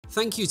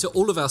Thank you to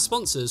all of our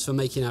sponsors for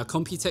making our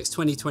Computex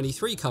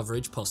 2023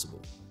 coverage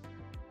possible.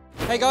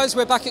 Hey guys,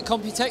 we're back at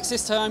Computex.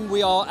 This time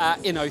we are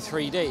at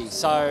Inno3D.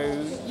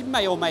 So you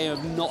may or may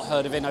have not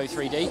heard of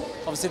Inno3D.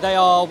 Obviously they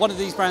are one of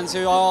these brands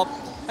who are,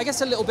 I guess,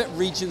 a little bit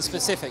region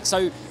specific.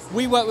 So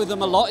we work with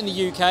them a lot in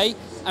the UK,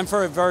 and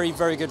for a very,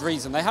 very good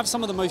reason. They have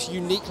some of the most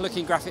unique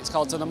looking graphics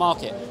cards on the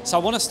market. So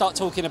I want to start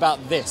talking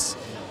about this.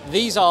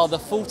 These are the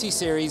 40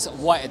 series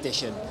White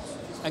Edition.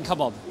 And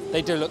come on,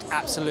 they do look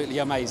absolutely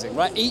amazing,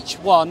 right? Each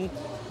one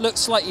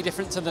looks slightly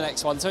different to the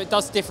next one, so it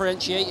does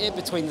differentiate it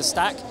between the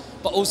stack,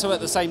 but also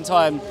at the same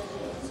time,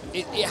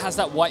 it has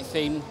that white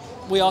theme.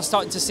 We are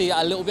starting to see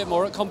that a little bit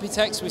more at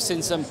Computex. We've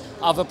seen some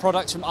other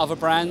products from other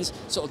brands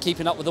sort of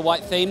keeping up with the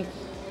white theme.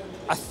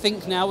 I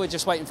think now we're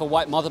just waiting for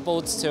white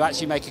motherboards to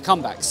actually make a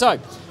comeback. So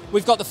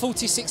we've got the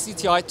 4060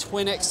 Ti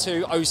Twin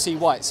X2 OC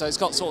White. So it's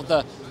got sort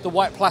of the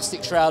white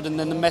plastic shroud and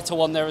then the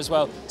metal on there as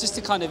well, just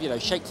to kind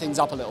of, shake things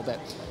up a little bit.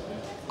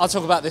 I'll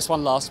talk about this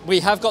one last. We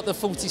have got the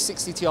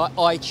 4060 Ti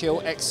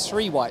iChill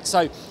X3 White.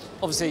 So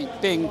obviously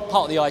being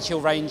part of the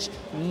iChill range,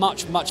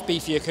 much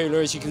beefier cooler,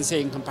 as you can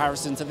see in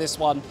comparison to this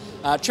one.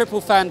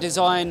 Triple fan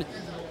design,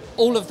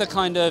 all of the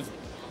kind of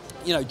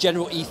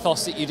general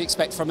ethos that you'd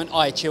expect from an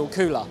iChill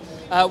cooler.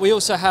 We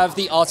also have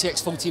the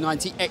RTX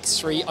 4090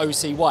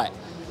 X3 OC White.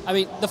 I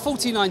mean, the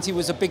 4090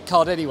 was a big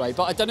card anyway,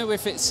 but I don't know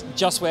if it's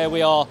just where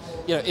we are,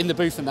 in the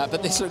booth and that,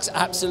 but this looks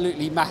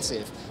absolutely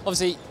massive.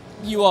 Obviously,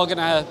 you are going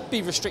to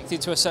be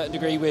restricted to a certain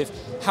degree with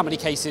how many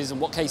cases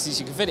and what cases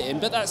you can fit it in,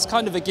 but that's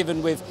kind of a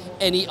given with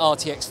any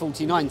RTX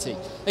 4090.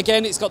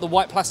 Again, it's got the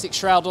white plastic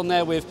shroud on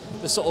there with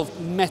the sort of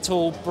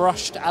metal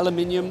brushed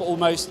aluminium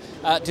almost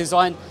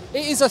design.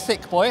 It is a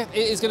thick boy.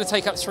 It is going to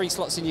take up 3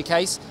 slots in your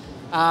case.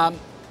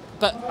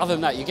 But other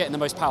than that, you're getting the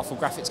most powerful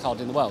graphics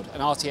card in the world, an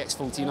RTX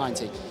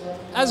 4090.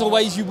 As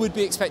always, you would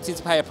be expected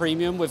to pay a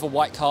premium with a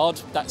white card.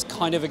 That's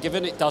kind of a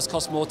given. It does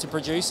cost more to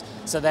produce,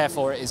 so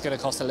therefore it is going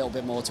to cost a little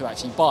bit more to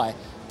actually buy.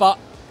 But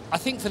I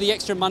think for the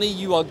extra money,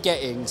 you are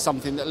getting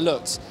something that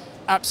looks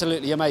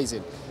absolutely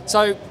amazing.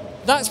 So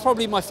that's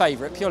probably my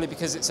favorite, purely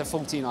because it's a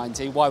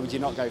 4090. Why would you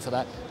not go for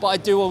that? But I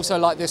do also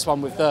like this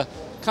one with the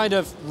kind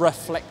of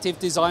reflective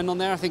design on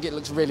there. I think it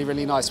looks really,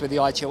 really nice with the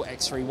iChill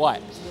X3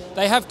 White.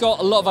 They have got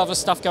a lot of other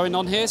stuff going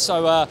on here,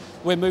 so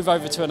we'll move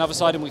over to another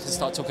side and we can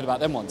start talking about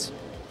them ones.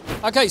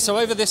 Okay, so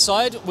over this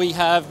side we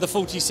have the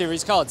 40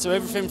 series cards. So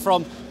everything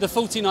from the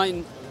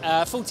 4090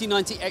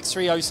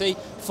 X3 OC,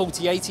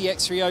 4080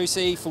 X3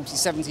 OC,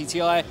 4070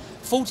 Ti,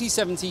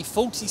 4070,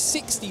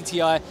 4060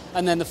 Ti,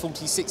 and then the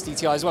 4060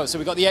 Ti as well. So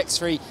we've got the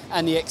X3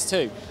 and the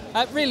X2.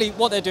 Really,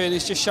 what they're doing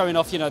is just showing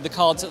off, the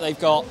cards that they've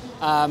got,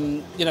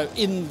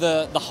 in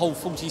the whole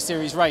 40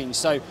 series range.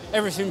 So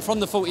everything from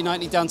the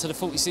 4090 down to the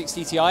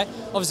 4060 Ti.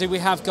 Obviously, we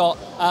have got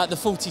the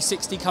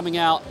 4060 coming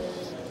out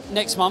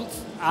next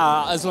month,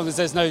 as long as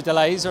there's no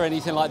delays or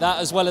anything like that,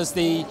 as well as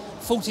the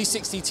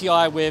 4060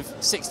 Ti with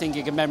 16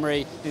 gig of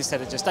memory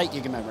instead of just 8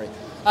 gig of memory.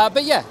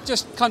 But yeah,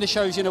 just kind of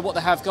shows what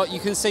they have got. You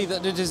can see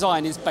that the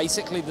design is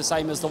basically the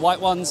same as the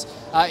white ones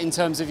in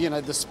terms of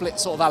the split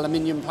sort of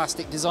aluminium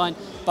plastic design,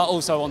 but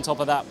also on top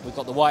of that we've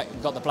got the white,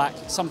 we've got the black,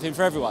 something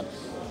for everyone.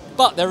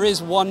 But there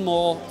is one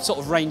more sort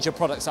of range of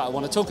products that I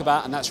want to talk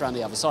about, and that's around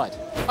the other side.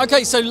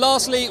 Okay, so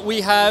lastly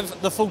we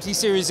have the 40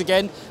 series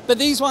again, but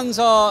these ones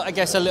are, I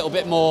guess, a little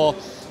bit more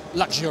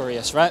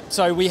luxurious, right?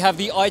 So we have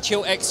the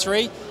iChill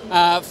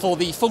X3 for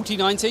the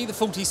 4090, the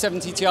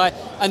 4070 Ti,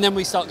 and then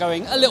we start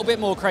going a little bit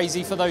more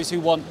crazy for those who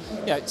want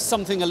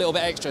something a little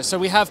bit extra. So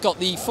we have got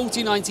the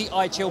 4090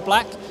 iChill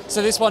Black.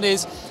 So this one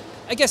is,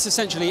 I guess,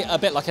 essentially a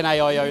bit like an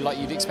AIO like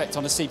you'd expect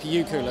on a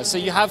CPU cooler. So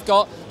you have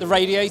got the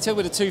radiator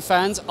with the 2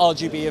 fans,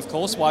 RGB of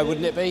course, why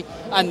wouldn't it be?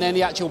 And then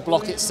the actual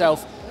block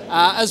itself,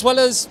 as well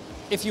as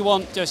if you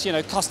want just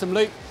custom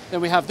loop, then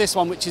we have this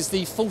one, which is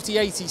the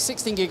 4080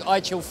 16 gig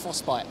iChill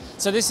Frostbite.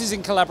 So this is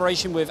in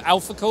collaboration with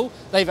AlphaCool.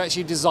 They've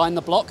actually designed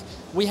the block.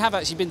 We have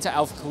actually been to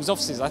AlphaCool's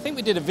offices. I think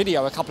we did a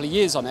video a couple of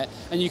years on it,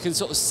 and you can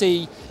sort of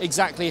see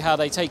exactly how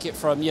they take it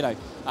from,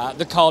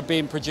 the card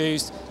being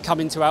produced,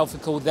 coming to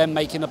AlphaCool, then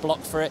making a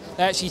block for it.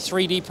 They actually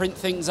 3D print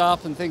things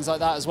up and things like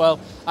that as well.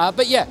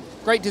 But yeah,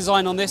 great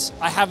design on this.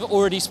 I have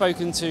already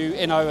spoken to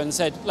Inno and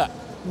said, look,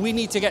 we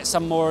need to get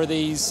some more of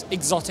these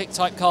exotic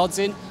type cards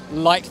in,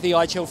 like the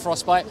iChill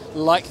Frostbite,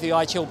 like the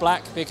iChill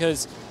Black,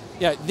 because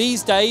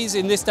these days,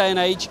 in this day and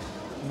age,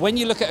 when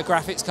you look at a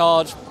graphics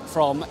card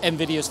from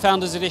NVIDIA's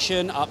Founders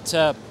Edition up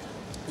to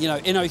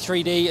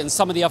Inno3D and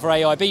some of the other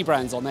AIB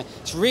brands on there,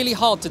 it's really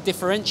hard to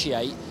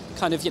differentiate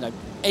kind of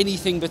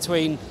anything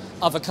between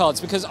other cards,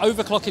 because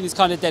overclocking is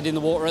kind of dead in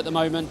the water at the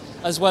moment,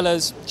 as well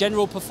as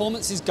general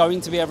performance is going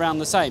to be around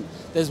the same.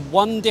 There's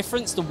one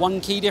difference, the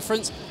one key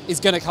difference is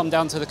going to come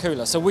down to the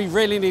cooler. So we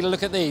really need to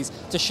look at these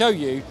to show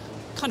you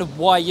kind of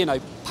why,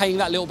 paying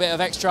that little bit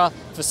of extra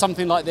for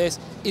something like this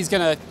is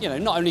going to,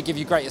 not only give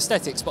you great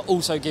aesthetics, but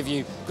also give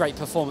you great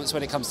performance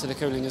when it comes to the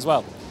cooling as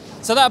well.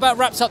 So that about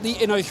wraps up the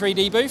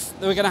Inno3D booth.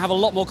 We're going to have a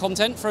lot more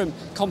content from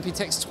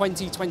Computex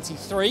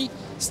 2023.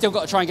 Still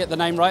got to try and get the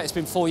name right. It's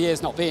been 4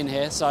 years not being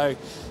here. So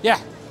yeah,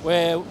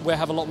 We'll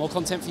have a lot more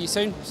content for you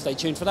soon. Stay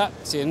tuned for that.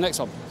 See you in the next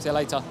one. See you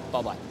later.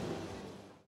 Bye-bye.